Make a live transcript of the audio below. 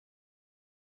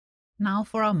Now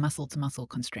for our muscle-to-muscle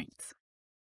constraints.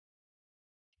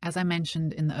 As I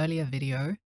mentioned in the earlier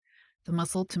video, the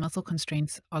muscle-to-muscle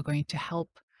constraints are going to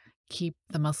help keep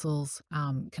the muscles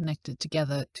connected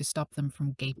together to stop them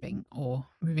from gaping or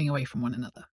moving away from one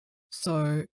another.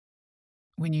 So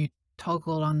when you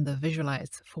toggle on the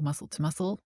visualize for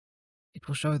muscle-to-muscle, it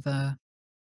will show a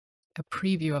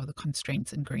preview of the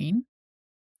constraints in green.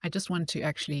 I just want to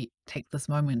actually take this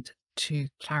moment to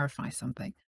clarify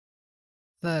something.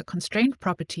 The constraint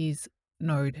properties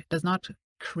node does not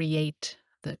create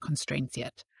the constraints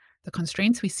yet. The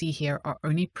constraints we see here are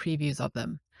only previews of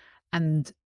them,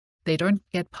 and they don't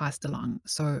get passed along.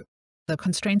 So the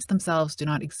constraints themselves do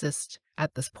not exist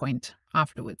at this point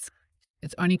afterwards.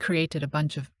 It's only created a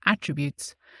bunch of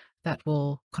attributes that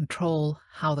will control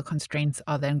how the constraints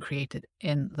are then created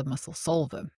in the muscle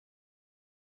solver.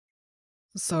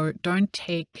 So don't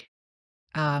take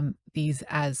these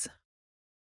as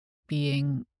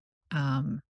being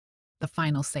the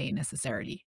final say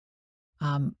necessarily.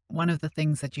 One of the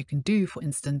things that you can do, for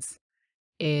instance,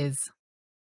 is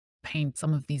paint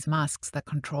some of these masks that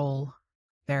control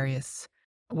various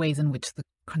ways in which the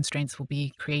constraints will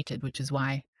be created, which is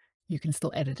why you can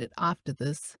still edit it after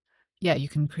this. Yeah, you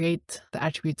can create the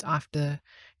attributes after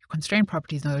your constraint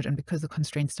properties node, and because the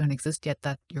constraints don't exist yet,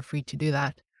 that you're free to do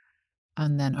that.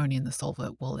 And then only in the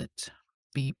solver will it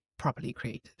be properly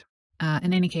created.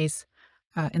 In any case,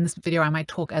 in this video, I might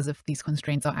talk as if these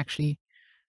constraints are actually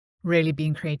really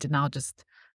being created now, just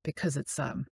because it's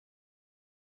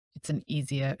an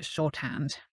easier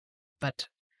shorthand, but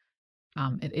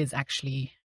it is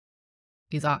actually,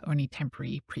 these are only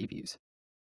temporary previews.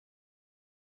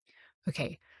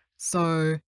 Okay,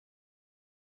 so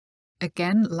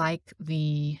again, like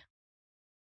the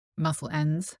muscle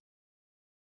ends,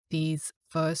 these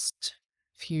first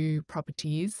few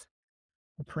properties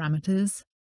or parameters,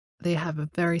 they have a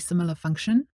very similar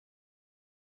function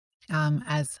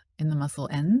as in the muscle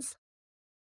ends,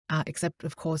 except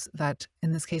of course that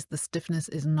in this case the stiffness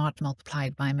is not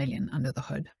multiplied by 1,000,000 under the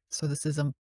hood. So this is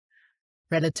a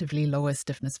relatively lower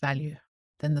stiffness value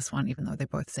than this one, even though they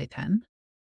both say 10.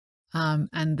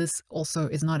 And this also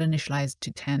is not initialized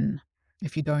to 10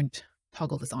 if you don't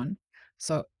toggle this on.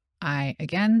 So I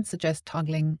again suggest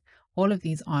toggling all of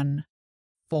these on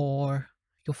for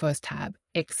your first tab,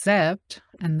 except,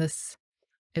 and this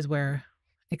is where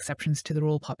exceptions to the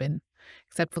rule pop in,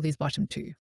 except for these bottom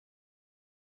two.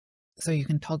 So you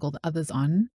can toggle the others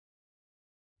on,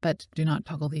 but do not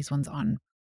toggle these ones on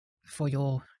for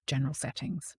your general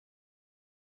settings.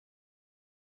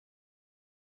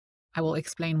 I will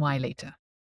explain why later.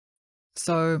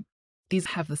 So these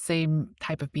have the same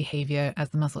type of behavior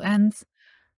as the muscle ends,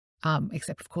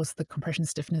 except of course the compression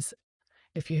stiffness,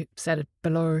 if you set it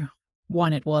below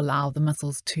 1, it will allow the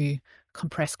muscles to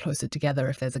compress closer together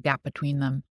if there's a gap between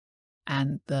them,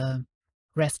 and the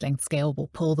rest length scale will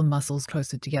pull the muscles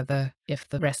closer together if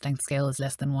the rest length scale is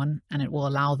less than 1, and it will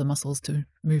allow the muscles to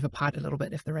move apart a little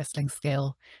bit if the rest length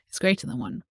scale is greater than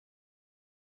 1.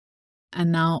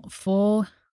 And now for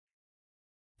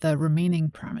the remaining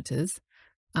parameters,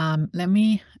 let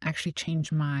me actually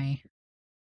change my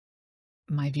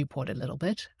viewport a little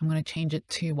bit. I'm going to change it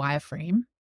to wireframe,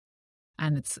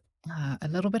 and it's a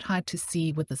little bit hard to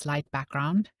see with this light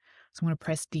background. So I'm going to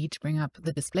press D to bring up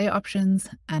the display options,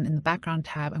 and in the background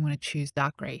tab, I'm going to choose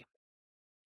dark gray.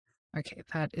 Okay,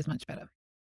 that is much better.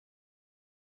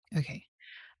 Okay.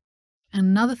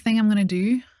 Another thing I'm going to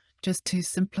do, just to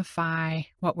simplify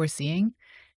what we're seeing,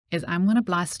 is I'm going to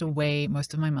blast away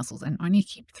most of my muscles and only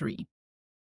keep 3.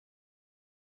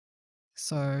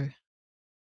 So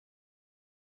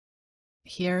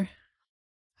here,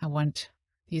 I want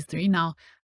these 3. Now,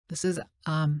 this is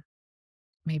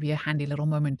maybe a handy little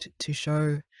moment to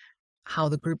show how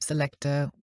the group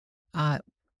selector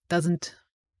doesn't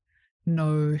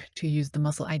know to use the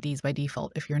muscle IDs by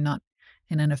default if you're not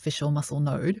in an official muscle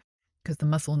node, because the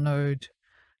muscle node,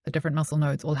 the different muscle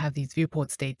nodes all have these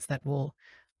viewport states that will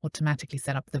automatically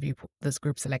set up this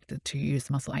group selector to use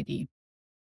muscle ID.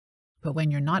 But when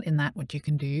you're not in that, what you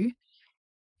can do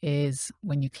is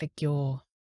when you click your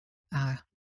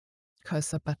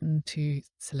cursor button to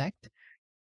select,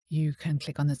 you can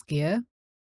click on this gear,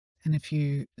 and if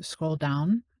you scroll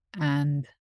down and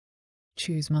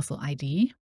choose muscle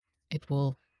ID, it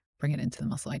will bring it into the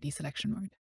muscle ID selection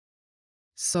mode.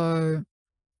 So,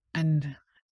 and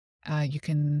you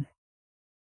can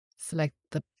select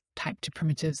the type to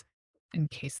primitives in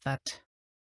case that,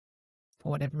 for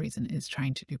whatever reason, is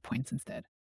trying to do points instead.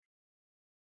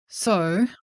 So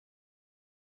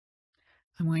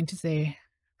I'm going to say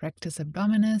rectus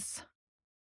abdominis,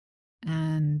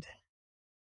 and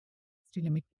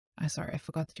let me sorry, I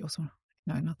forgot that you also,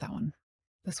 no, not that one,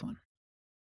 this one.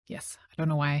 Yes, I don't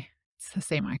know why it's the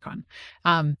same icon.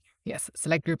 Yes,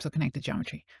 select groups or connected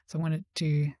geometry. So I'm going to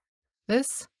do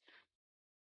this,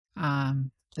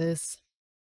 this,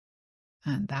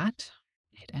 and that.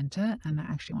 Hit enter, and I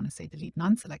actually want to say delete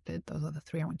non-selected. Those are the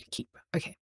three I want to keep.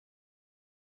 Okay.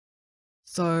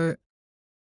 So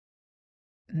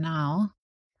now,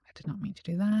 I did not mean to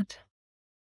do that.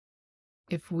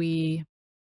 If we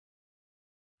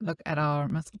look at our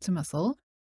muscle to muscle,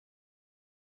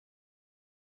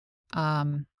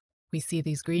 we see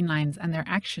these green lines, and they're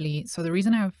actually, so the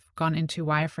reason I've gone into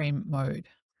wireframe mode,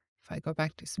 if I go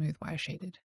back to smooth wire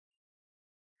shaded,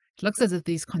 it looks as if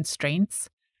these constraints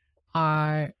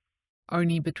are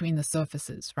only between the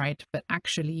surfaces, right? But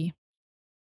actually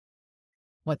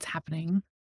what's happening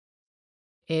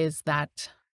is that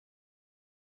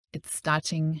it's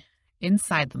starting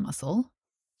inside the muscle.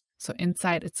 So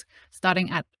inside, it's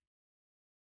starting at,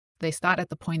 they start at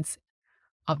the points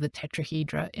of the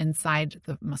tetrahedra inside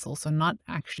the muscle. So not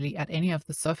actually at any of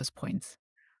the surface points,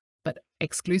 but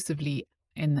exclusively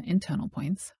in the internal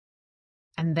points.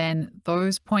 And then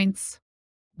those points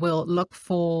will look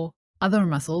for other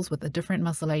muscles with a different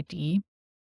muscle ID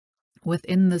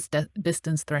within this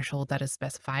distance threshold that is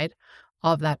specified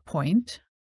of that point.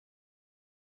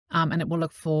 And it will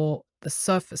look for the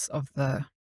surface of the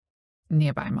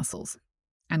nearby muscles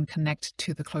and connect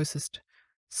to the closest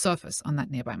surface on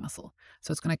that nearby muscle.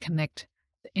 So it's going to connect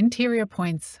the interior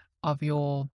points of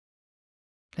your,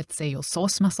 let's say your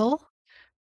source muscle.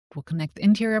 It will connect the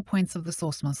interior points of the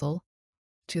source muscle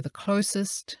to the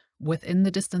closest within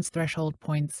the distance threshold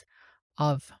points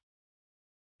of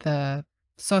the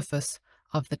surface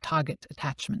of the target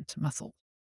attachment muscle.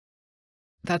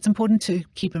 That's important to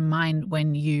keep in mind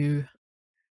when you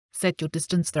set your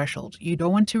distance threshold. You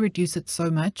don't want to reduce it so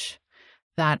much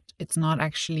that it's not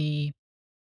actually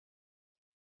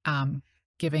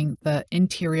giving the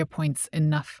interior points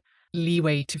enough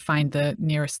leeway to find the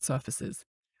nearest surfaces.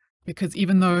 Because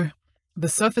even though the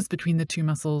surface between the two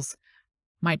muscles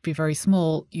might be very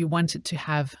small, you want it to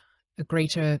have a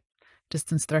greater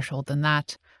distance threshold than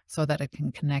that so that it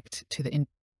can connect to the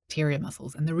interior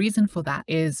muscles. And the reason for that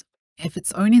is if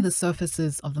it's only the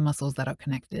surfaces of the muscles that are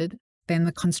connected, then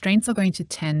the constraints are going to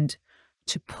tend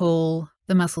to pull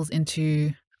the muscles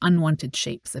into unwanted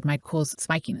shapes. It might cause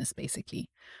spikiness, basically.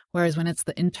 Whereas when it's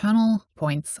the internal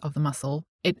points of the muscle,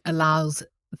 it allows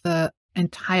the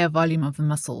entire volume of the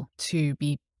muscle to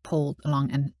be pulled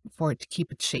along and for it to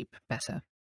keep its shape better.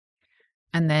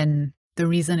 And then the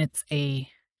reason the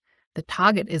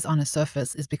target is on a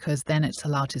surface is because then it's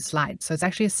allowed to slide. So it's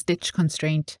actually a stitch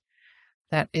constraint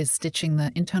that is stitching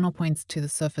the internal points to the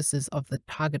surfaces of the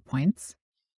target points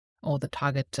or the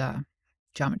target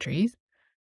geometries.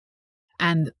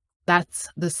 And that's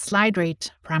the slide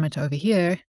rate parameter over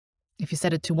here. If you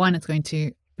set it to 1, it's going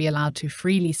to be allowed to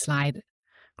freely slide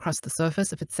across the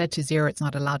surface. If it's set to 0, it's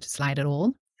not allowed to slide at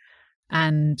all.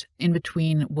 And in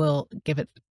between, we'll give it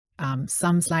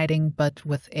some sliding, but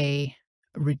with a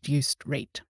reduced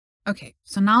rate. Okay,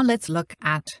 so now let's look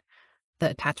at the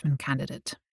attachment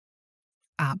candidate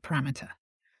parameter.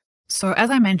 So as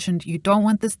I mentioned, you don't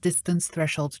want this distance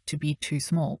threshold to be too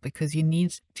small because you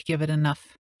need to give it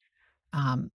enough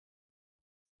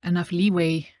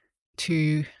leeway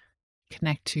to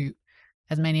connect to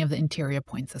as many of the interior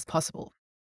points as possible.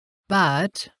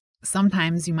 But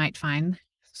sometimes you might find,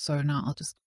 so now I'll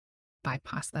just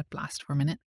bypass that blast for a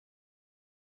minute.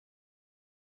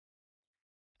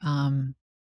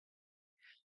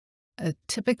 A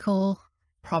typical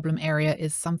problem area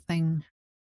is something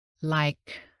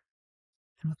like,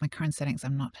 and with my current settings,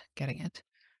 I'm not getting it.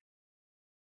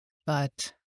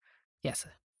 But yes,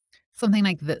 something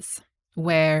like this,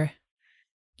 where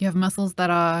you have muscles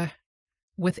that are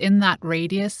within that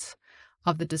radius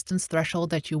of the distance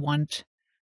threshold that you want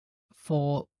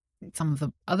for some of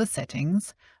the other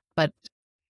settings, but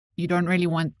you don't really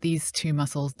want these two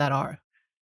muscles that are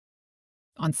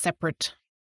on separate,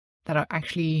 that are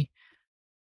actually,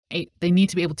 they need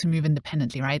to be able to move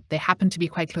independently, right? They happen to be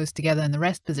quite close together in the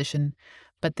rest position,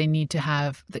 but they need to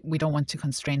have, we don't want to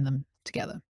constrain them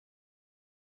together.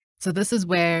 So this is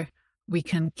where we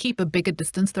can keep a bigger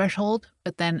distance threshold,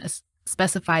 but then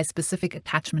specify specific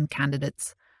attachment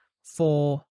candidates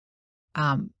for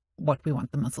what we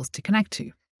want the muscles to connect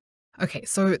to. Okay,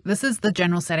 so this is the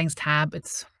general settings tab.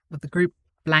 It's with the group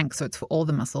blank, so it's for all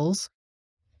the muscles.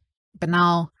 But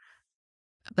now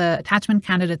the attachment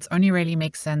candidates only really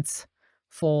make sense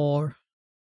for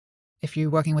if you're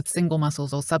working with single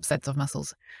muscles or subsets of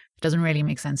muscles. It doesn't really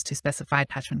make sense to specify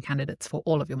attachment candidates for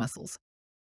all of your muscles.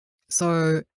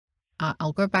 So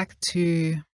I'll go back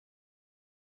to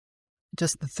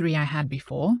just the 3 I had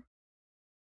before.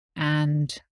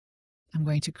 And I'm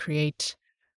going to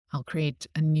I'll create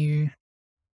a new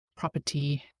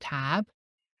property tab,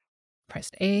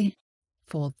 pressed A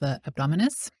for the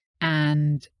abdominis,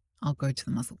 and I'll go to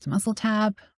the muscle to muscle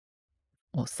tab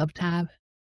or sub tab,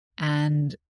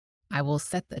 and I will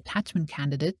set the attachment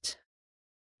candidate,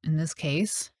 in this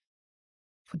case,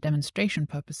 for demonstration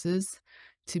purposes,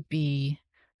 to be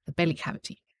the belly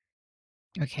cavity.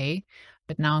 Okay,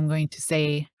 but now I'm going to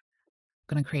say,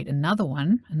 I'm going to create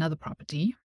another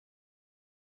property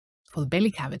for the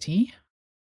belly cavity,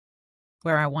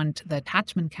 where I want the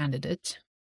attachment candidate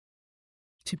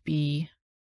to be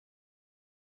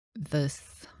this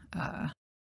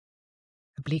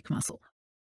oblique muscle.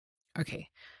 Okay,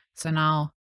 so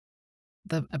now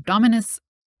the abdominis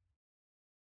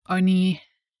only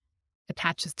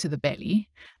attaches to the belly,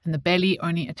 and the belly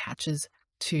only attaches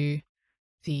to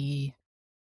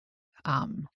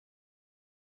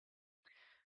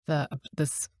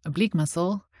this oblique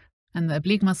muscle, and the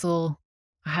oblique muscle,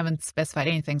 I haven't specified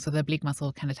anything, so the oblique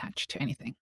muscle can attach to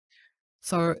anything.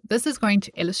 So this is going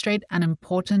to illustrate an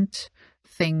important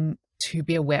thing to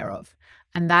be aware of,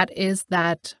 and that is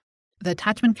that the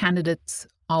attachment candidates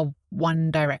are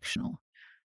one directional.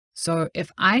 So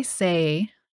if I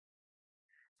say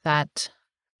that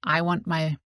I want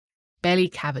my belly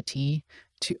cavity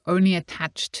to only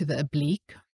attach to the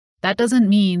oblique, that doesn't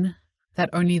mean that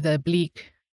only the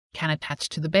oblique can attach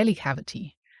to the belly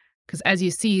cavity, because as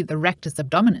you see, the rectus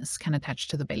abdominis can attach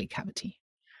to the belly cavity.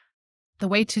 The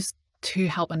way to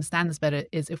help understand this better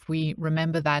is if we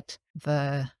remember that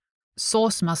the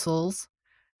source muscles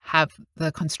have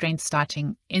the constraints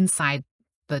starting inside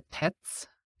the tets,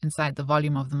 inside the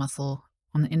volume of the muscle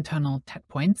on the internal tet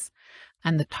points,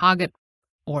 and the target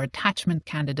or attachment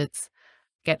candidates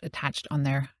get attached on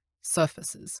their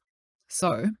surfaces.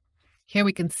 So here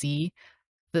we can see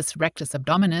this rectus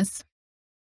abdominis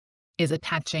is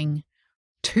attaching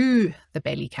to the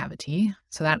belly cavity.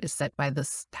 So that is set by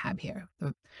this tab here.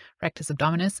 The rectus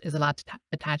abdominis is allowed to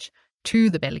attach to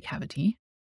the belly cavity.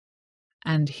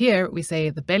 And here we say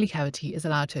the belly cavity is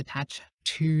allowed to attach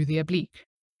to the oblique.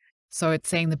 So it's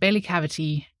saying the belly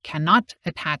cavity cannot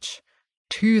attach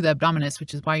to the abdominis,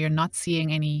 which is why you're not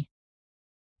seeing any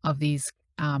of these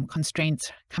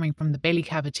constraints coming from the belly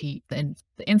cavity, the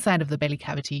inside of the belly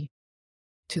cavity,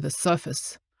 to the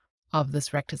surface of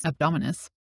this rectus abdominis,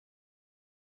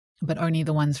 but only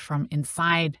the ones from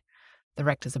inside the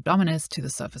rectus abdominis to the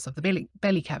surface of the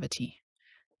belly cavity.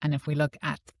 And if we look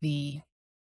at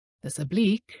this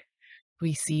oblique,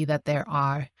 we see that there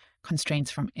are constraints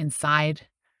from inside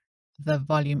the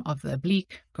volume of the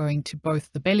oblique going to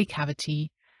both the belly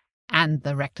cavity and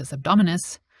the rectus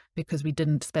abdominis, because we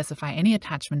didn't specify any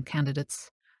attachment candidates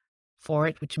for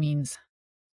it, which means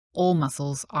all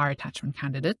muscles are attachment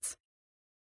candidates.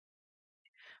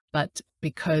 But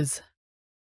because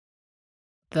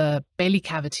the belly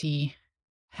cavity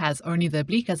has only the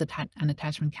oblique as an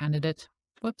attachment candidate,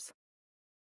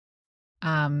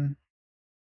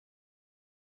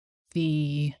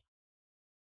 the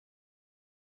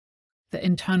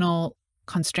internal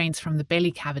constraints from the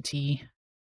belly cavity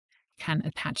can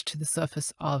attach to the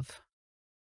surface of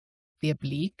the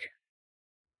oblique.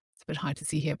 It's a bit hard to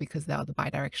see here because they are the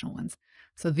bidirectional ones.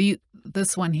 So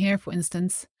this one here, for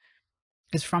instance,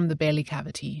 is from the belly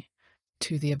cavity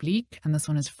to the oblique, and this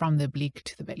one is from the oblique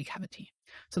to the belly cavity.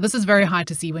 So this is very hard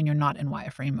to see when you're not in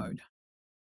wireframe mode,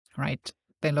 right?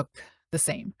 They look the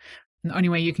same. And the only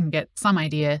way you can get some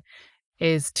idea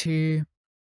is to,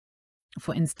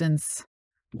 for instance,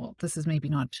 well, this is maybe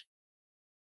not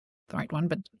the right one,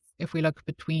 but if we look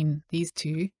between these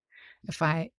two, if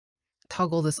I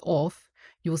toggle this off,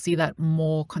 you will see that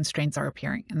more constraints are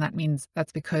appearing. And that means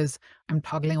that's because I'm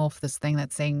toggling off this thing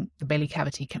that's saying the belly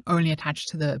cavity can only attach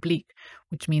to the oblique,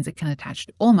 which means it can attach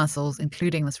to all muscles,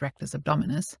 including this rectus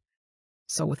abdominis.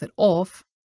 So with it off,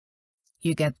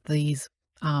 you get these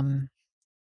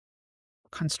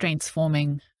constraints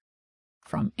forming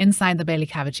from inside the belly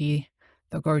cavity.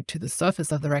 They'll go to the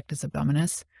surface of the rectus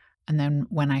abdominis. And then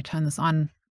when I turn this on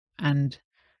and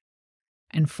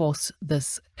enforce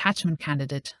this attachment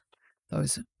candidate,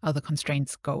 those other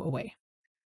constraints go away.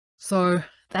 So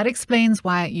that explains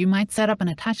why you might set up an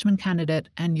attachment candidate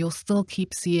and you'll still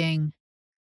keep seeing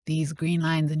these green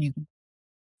lines and you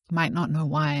might not know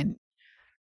why.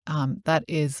 And that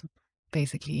is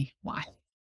basically why.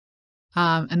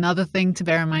 Another thing to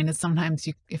bear in mind is sometimes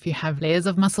if you have layers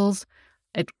of muscles,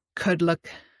 it could look,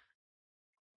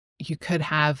 you could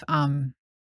have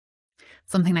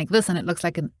something like this and it looks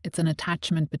like it's an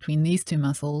attachment between these two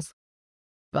muscles.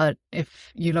 But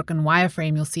if you look in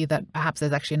wireframe, you'll see that perhaps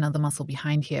there's actually another muscle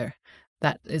behind here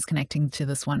that is connecting to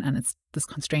this one, and this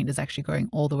constraint is actually going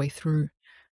all the way through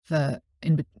the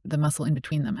muscle in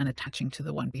between them and attaching to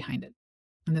the one behind it.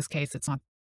 In this case, it's not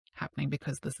happening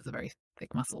because this is a very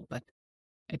thick muscle, but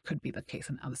it could be the case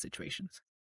in other situations.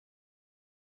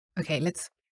 Okay, let's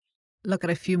look at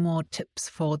a few more tips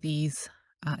for these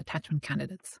attachment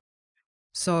candidates.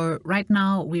 So right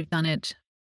now we've done it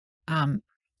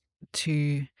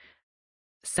to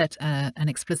set an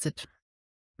explicit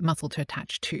muscle to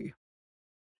attach to.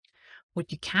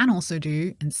 What you can also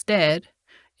do instead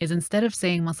is, instead of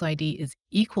saying muscle ID is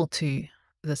equal to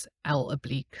this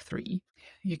L_3,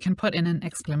 you can put in an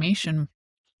exclamation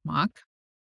mark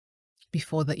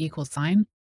before the equal sign,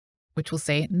 which will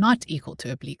say not equal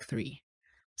to _3.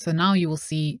 So now you will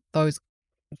see those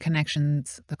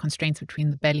connections, the constraints between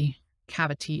the belly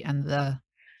cavity and the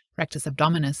rectus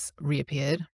abdominis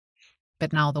reappeared.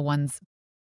 But now the ones,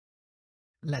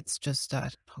 let's just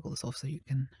toggle this off so you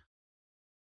can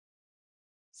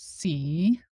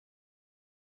see.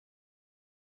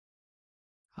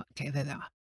 Okay, there they are.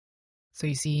 So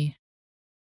you see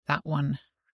that one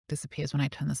disappears when I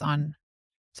turn this on.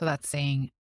 So that's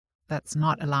saying that's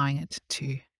not allowing it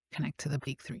to connect to the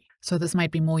 _3. So this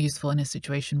might be more useful in a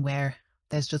situation where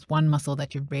there's just one muscle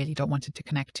that you really don't want it to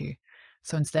connect to.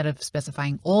 So instead of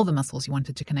specifying all the muscles you want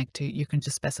it to connect to, you can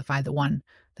just specify the one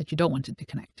that you don't want it to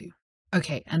connect to.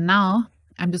 Okay, and now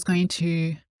I'm just going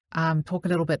to talk a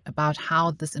little bit about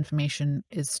how this information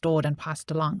is stored and passed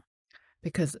along.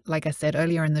 Because like I said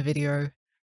earlier in the video,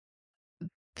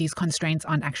 these constraints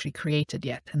aren't actually created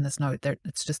yet in this node.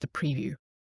 It's just a preview.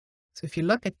 So if you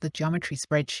look at the geometry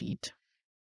spreadsheet,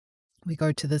 we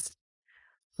go to this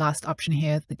last option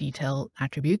here, the detail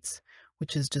attributes,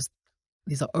 which is just,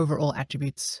 these are overall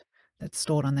attributes that's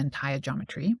stored on the entire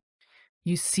geometry.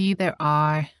 You see there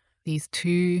are these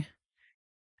two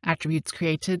attributes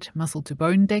created, muscle to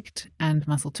bone dict and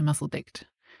muscle to muscle dict.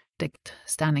 Dict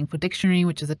standing for dictionary,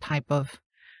 which is a type of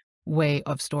way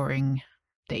of storing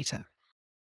data.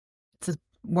 It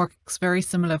works very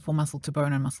similar for muscle to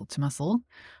bone and muscle to muscle,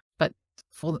 but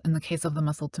in the case of the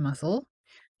muscle to muscle,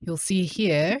 you'll see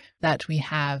here that we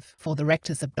have, for the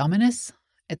rectus abdominis,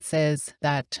 it says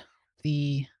that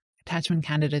the attachment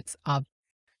candidates are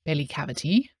belly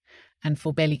cavity. And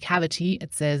for belly cavity,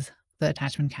 it says the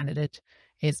attachment candidate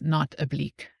is not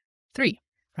 _3,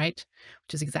 right?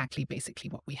 Which is exactly basically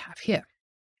what we have here.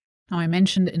 Now, I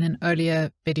mentioned in an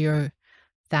earlier video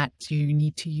that you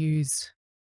need to use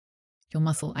your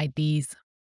muscle IDs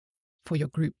for your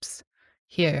groups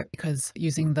here, because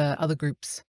using the other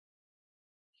groups,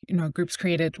 groups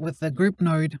created with the group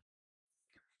node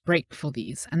break for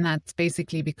these. And that's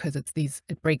basically because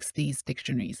it breaks these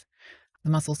dictionaries.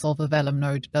 The muscle solver vellum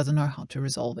node doesn't know how to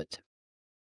resolve it.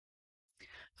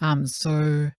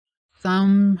 So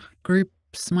some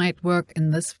groups might work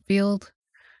in this field,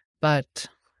 but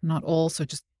not all. So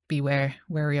just be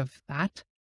wary of that.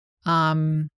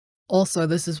 Also,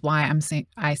 this is why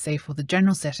I say for the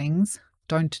general settings,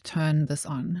 don't turn this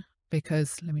on,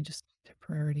 because let me just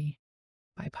temporarily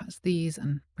bypass these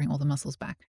and bring all the muscles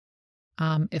back.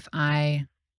 If I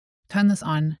turn this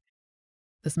on,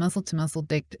 this muscle to muscle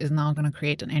dict is now going to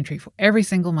create an entry for every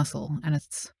single muscle, and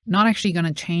it's not actually going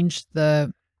to change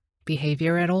the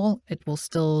behavior at all. It will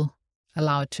still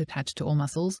allow it to attach to all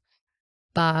muscles,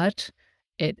 but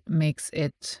it makes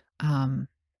it,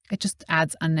 it just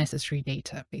adds unnecessary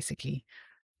data, basically,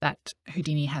 that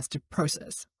Houdini has to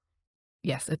process.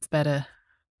 Yes, it's better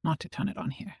not to turn it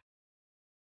on here,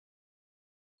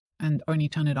 and only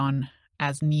turn it on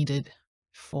as needed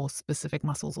for specific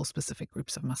muscles or specific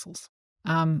groups of muscles.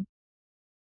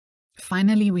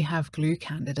 Finally, we have glue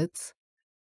candidates,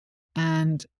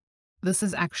 and this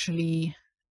is actually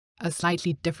a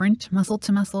slightly different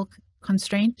muscle-to-muscle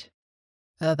constraint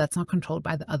that's not controlled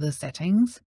by the other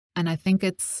settings, and I think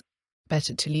it's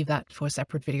better to leave that for a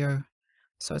separate video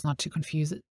so as not to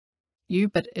confuse you,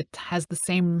 but it has the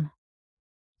same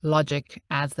logic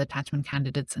as the attachment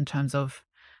candidates in terms of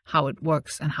how it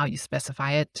works and how you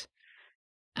specify it,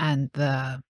 and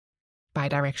the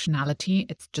bidirectionality.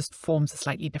 It just forms a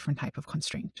slightly different type of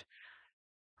constraint.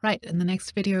 Right, in the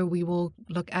next video, we will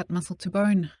look at muscle to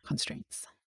bone constraints.